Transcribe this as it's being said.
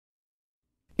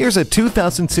Here's a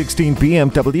 2016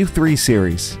 BMW 3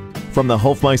 Series. From the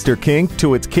Hofmeister King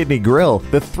to its kidney grill,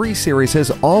 the 3 Series has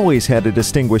always had a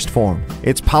distinguished form.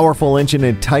 Its powerful engine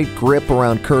and tight grip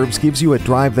around curves gives you a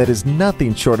drive that is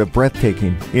nothing short of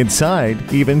breathtaking.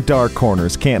 Inside, even dark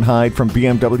corners can't hide from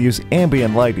BMW's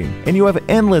ambient lighting, and you have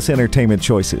endless entertainment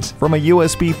choices from a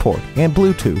USB port and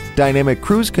Bluetooth. Dynamic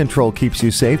cruise control keeps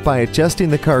you safe by adjusting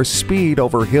the car's speed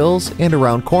over hills and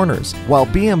around corners, while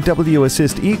BMW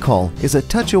Assist eCall is a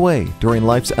touch away during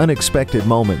life's unexpected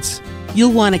moments.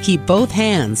 You'll want to keep both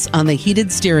hands on the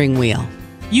heated steering wheel.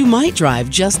 You might drive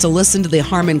just to listen to the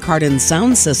Harman Kardon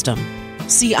sound system.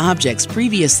 See objects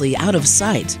previously out of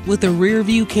sight with a rear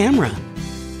view camera.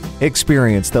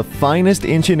 Experience the finest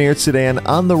engineered sedan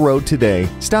on the road today.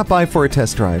 Stop by for a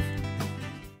test drive.